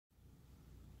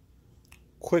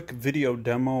quick video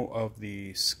demo of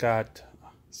the Scott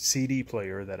CD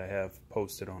player that I have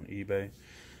posted on eBay.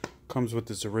 Comes with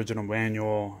this original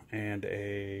manual and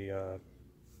a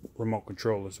remote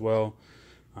control as well.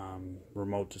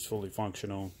 Remote is fully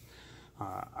functional.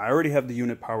 I already have the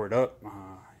unit powered up.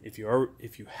 If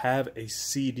you have a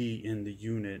CD in the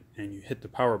unit and you hit the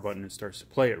power button, it starts to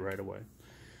play it right away.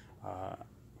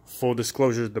 Full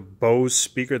disclosure, the Bose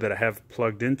speaker that I have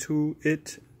plugged into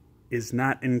it is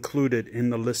not included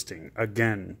in the listing.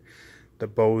 Again, the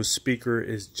Bose speaker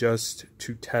is just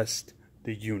to test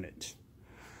the unit.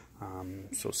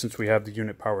 So since we have the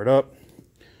unit powered up,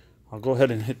 I'll go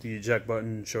ahead and hit the eject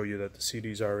button and show you that the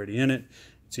CD is already in it.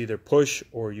 It's either push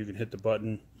or you can hit the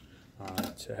button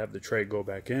to have the tray go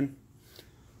back in.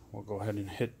 We'll go ahead and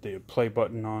hit the play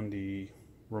button on the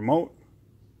remote.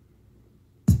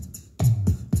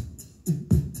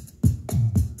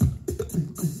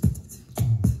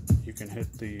 You can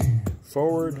hit the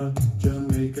forward,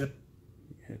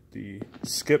 hit the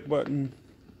skip button.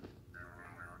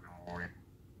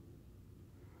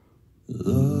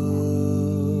 Love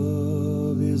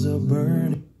is a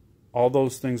burning. All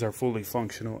those things are fully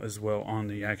functional as well on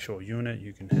the actual unit.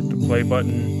 You can hit the play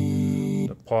button,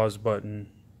 the pause button,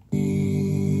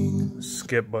 the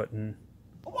skip button,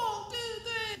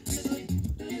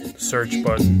 search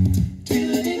button.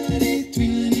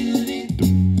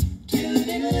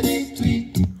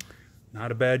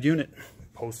 Not a bad unit.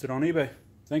 Post it on eBay.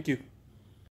 Thank you.